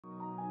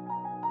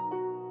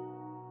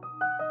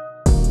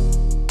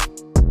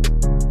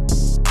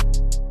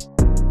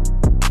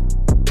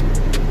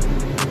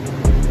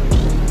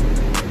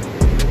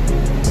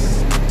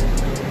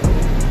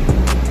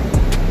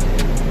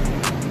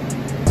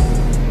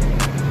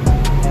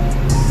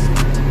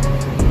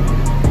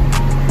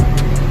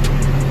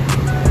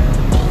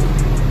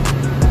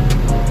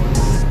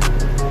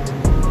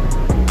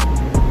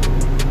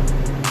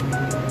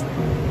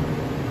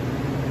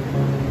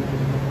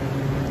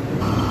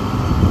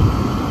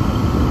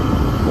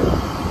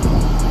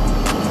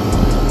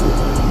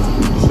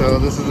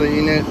this is a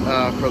unit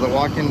for the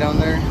walk-in down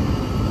there.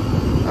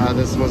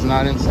 This was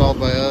not installed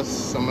by us.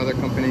 Some other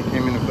company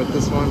came in and put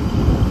this one.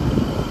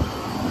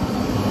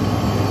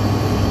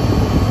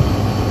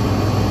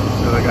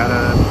 So I got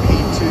a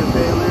P2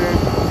 failure,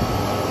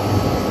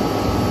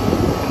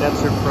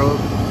 condenser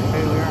probe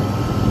failure.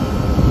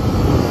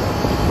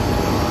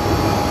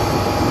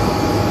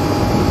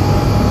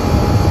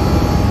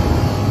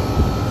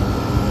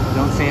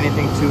 Don't see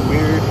anything too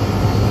weird.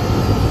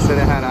 It said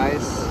it had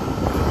ice.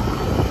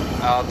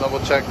 I'll double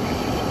check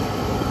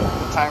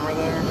the timer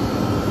there.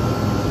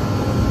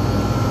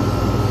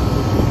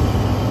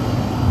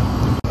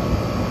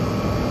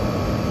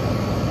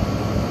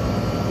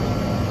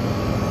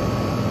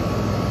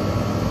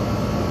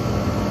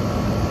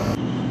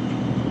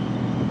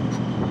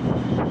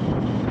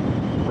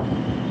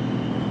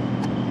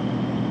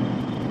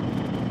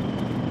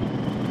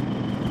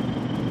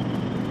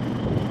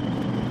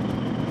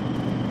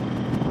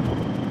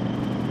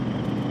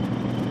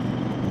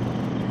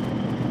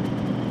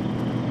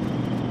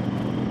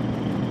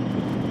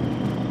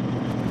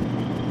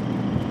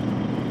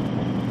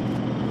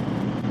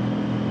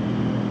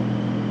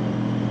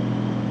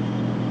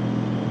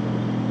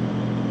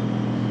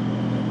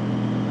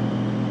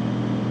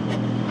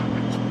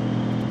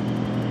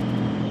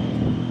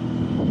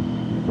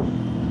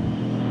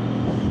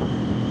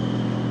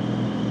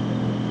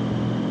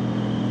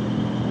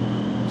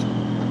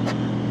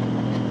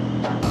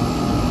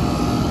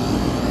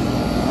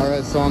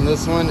 So on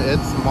this one,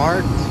 it's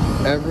marked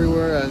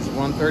everywhere as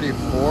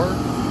 134,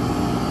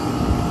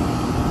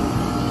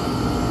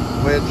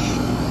 which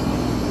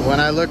when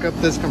I look up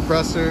this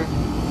compressor,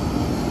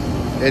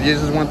 it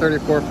uses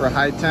 134 for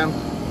high temp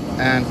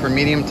and for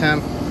medium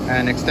temp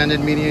and extended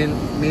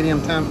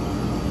medium temp.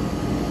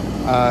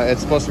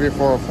 It's supposed to be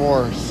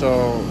 404.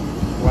 So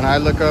when I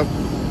hooked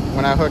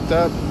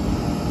up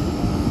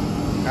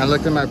and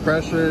looked at my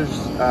pressures,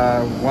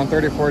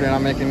 134 did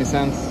not make any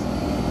sense,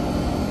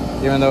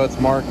 even though it's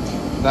marked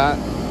that.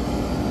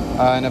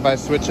 And if I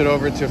switch it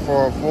over to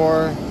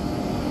 404,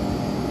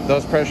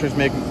 those pressures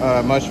make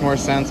much more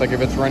sense, like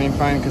if it's running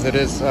fine, because it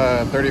is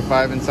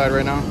 35 inside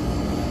right now.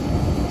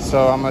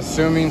 So I'm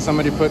assuming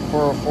somebody put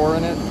 404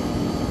 in it.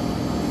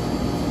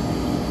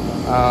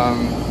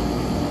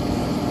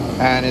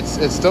 And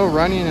it's still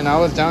running, and I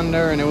was down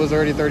there and it was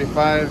already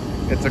 35.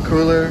 It's a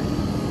cooler,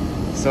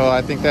 so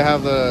I think they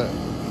have the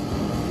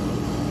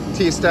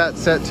T-stat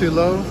set too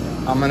low.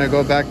 I'm gonna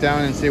go back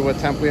down and see what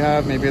temp we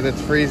have. Maybe that's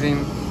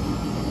freezing,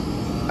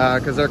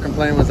 because their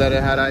complaint was that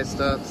it had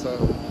iced up.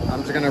 So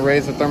I'm just gonna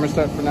raise the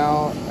thermostat for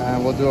now,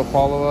 and we'll do a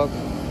follow-up.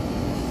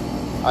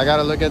 I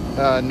gotta look at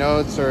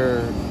notes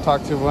or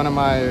talk to one of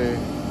my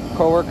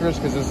co-workers,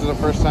 because this is the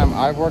first time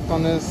I've worked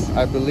on this.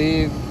 I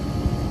believe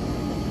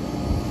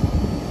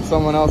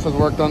someone else has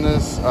worked on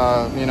this,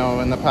 you know,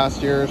 in the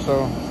past year or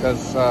so,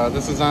 because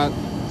this is not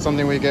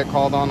something we get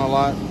called on a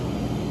lot.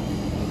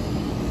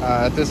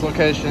 At this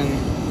location,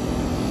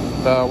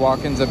 the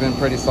walk-ins have been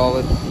pretty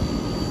solid,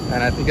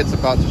 and I think it's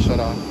about to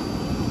shut off.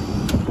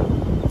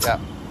 Yeah,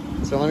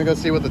 so let me go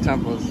see what the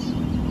temp was.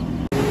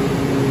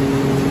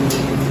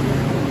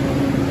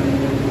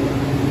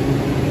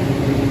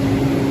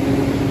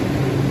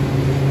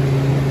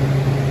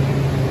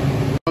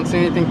 I don't see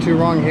anything too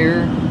wrong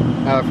here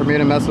for me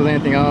to mess with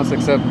anything else,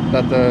 except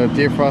that the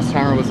defrost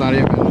timer was not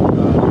even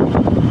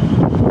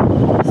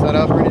set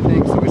up or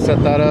anything, so we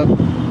set that up.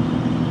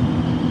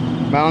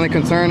 My only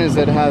concern is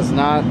that it has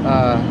not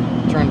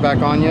turned back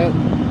on yet,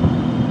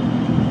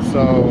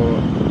 so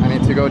I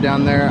need to go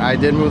down there. I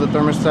did move the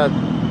thermostat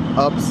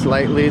up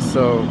slightly,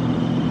 so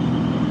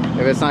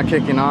if it's not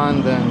kicking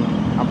on, then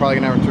I'm probably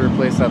gonna have to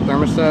replace that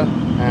thermostat.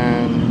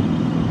 And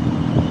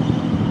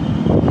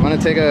I'm gonna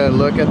take a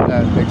look at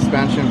that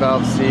expansion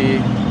valve, see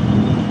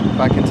if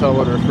I can tell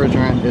what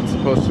refrigerant it's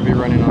supposed to be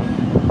running on,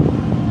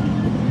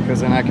 because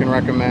then I can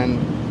recommend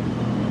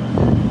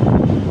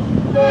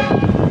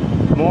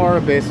more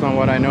based on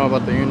what I know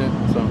about the unit.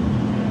 So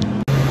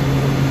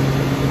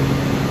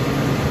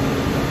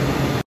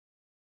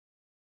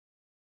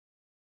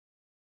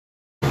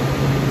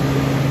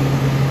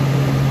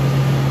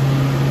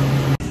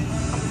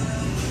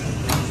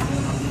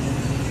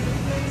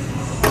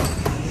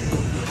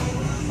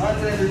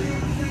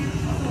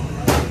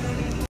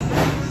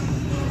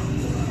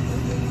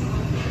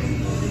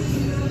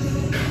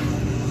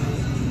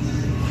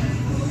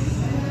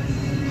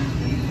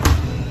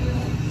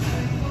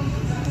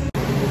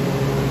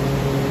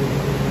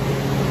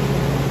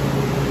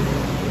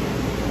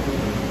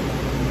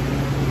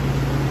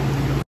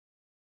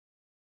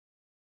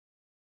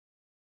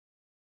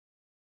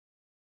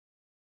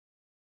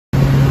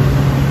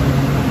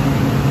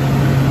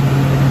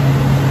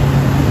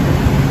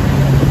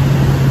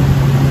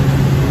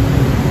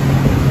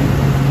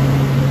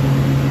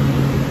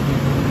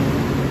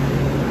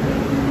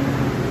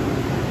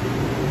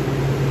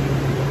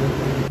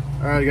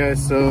alright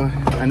guys, so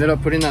I ended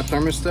up putting that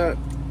thermostat,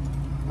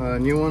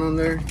 new one on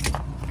there.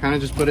 Kind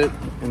of just put it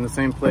in the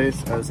same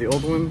place as the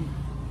old one,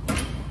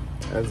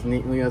 as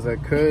neatly as I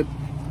could.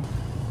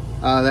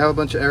 They have a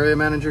bunch of area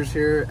managers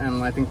here,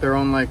 and I think their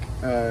own like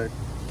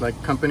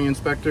company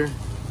inspector,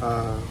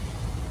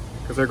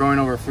 because they're going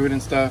over food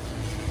and stuff.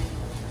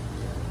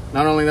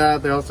 Not only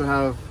that, they also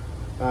have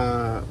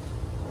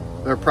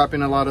they're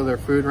prepping a lot of their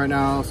food right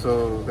now,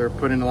 so they're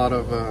putting a lot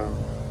of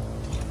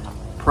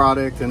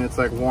product, and it's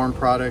like warm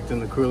product in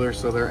the cooler,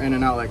 so they're in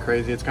and out like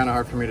crazy. It's kind of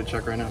hard for me to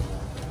check right now.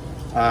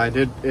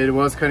 It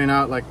was cutting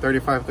out like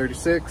 35,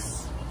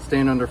 36,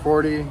 staying under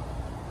 40,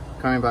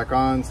 coming back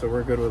on, so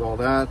we're good with all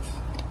that.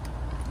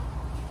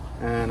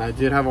 And I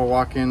did have a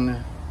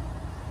walk-in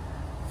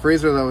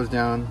freezer that was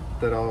down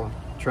that I'll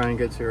try and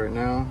get to right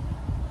now.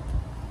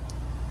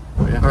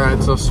 Yeah. All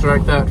right, so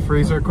strike that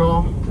freezer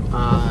call.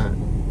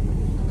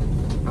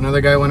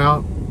 Another guy went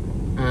out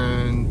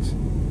and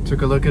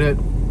took a look at it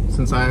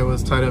since I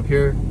was tied up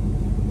here,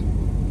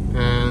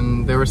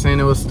 and they were saying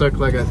it was stuck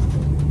like at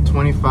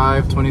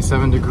 25,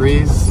 27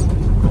 degrees. I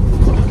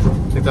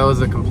think that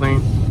was a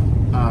complaint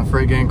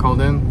freight gang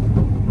called in,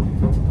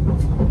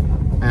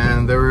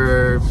 and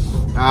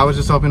I was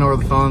just helping over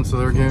the phone, so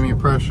they were giving me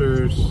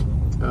pressures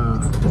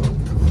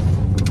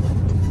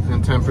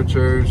and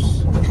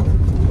temperatures.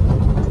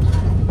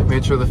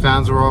 Made sure the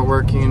fans were all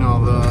working,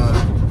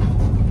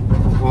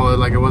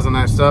 like it wasn't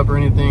iced up or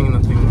anything,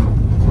 nothing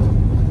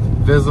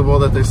visible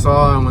that they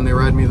saw. And when they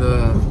read me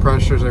the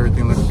pressures,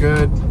 everything looked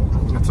good.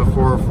 It's a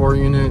 404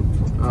 unit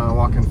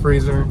walk-in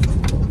freezer,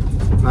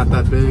 not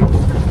that big.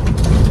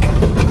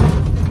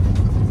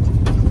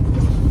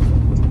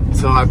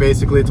 So I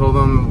basically told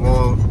them,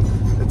 well,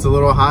 it's a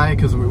little high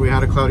because we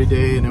had a cloudy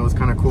day and it was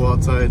kind of cool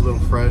outside, a little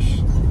fresh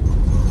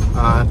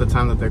at the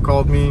time that they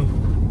called me.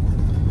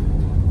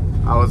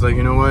 I was like,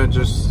 you know what,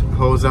 just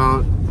hose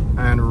out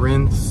and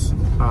rinse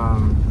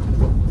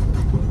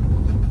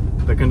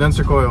the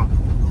condenser coil,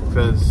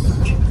 because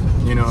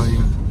you know,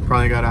 you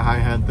probably got a high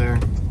head there,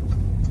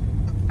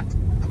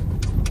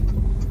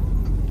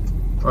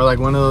 or like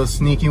one of those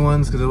sneaky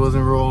ones, because it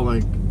wasn't real,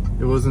 like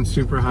it wasn't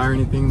super high or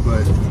anything,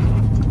 but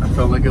I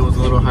felt like it was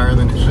a little higher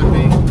than it should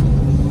be.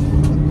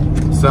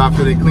 So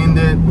after they cleaned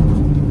it,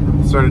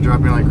 it started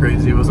dropping like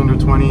crazy. It was under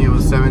 20, it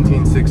was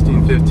 17,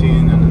 16,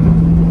 15,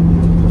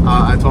 and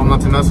I told them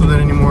not to mess with it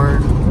anymore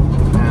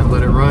and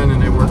let it run,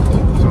 and it worked.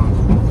 So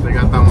they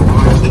got that one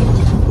going.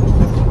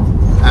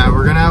 And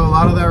we're gonna have a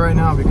lot of that right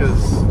now,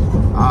 because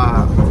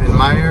in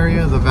my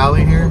area, the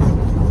valley here,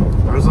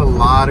 there's a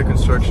lot of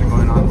construction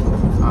going on.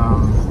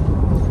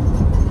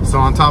 So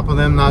on top of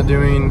them not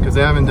doing, because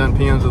they haven't done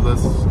PMs with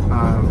us,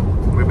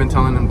 we've been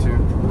telling them to.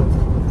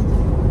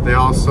 They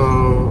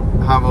also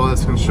have all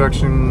this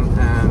construction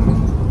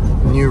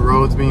and new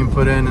roads being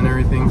put in and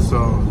everything,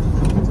 so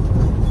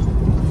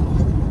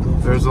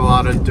there's a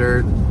lot of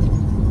dirt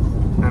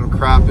and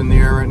crap in the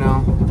air right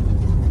now,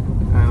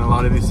 and a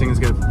lot of these things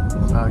get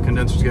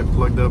condensers get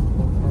plugged up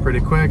pretty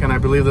quick. And I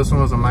believe this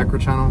one was a micro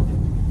channel,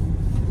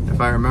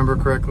 if I remember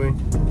correctly.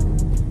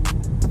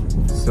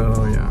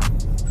 So yeah,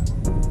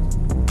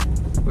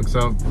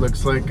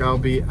 looks like I'll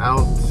be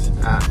out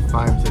at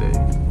 5 today.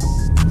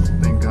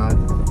 Thank God.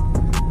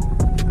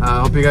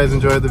 I hope you guys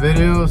enjoyed the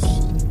videos.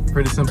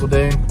 Pretty simple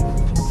day.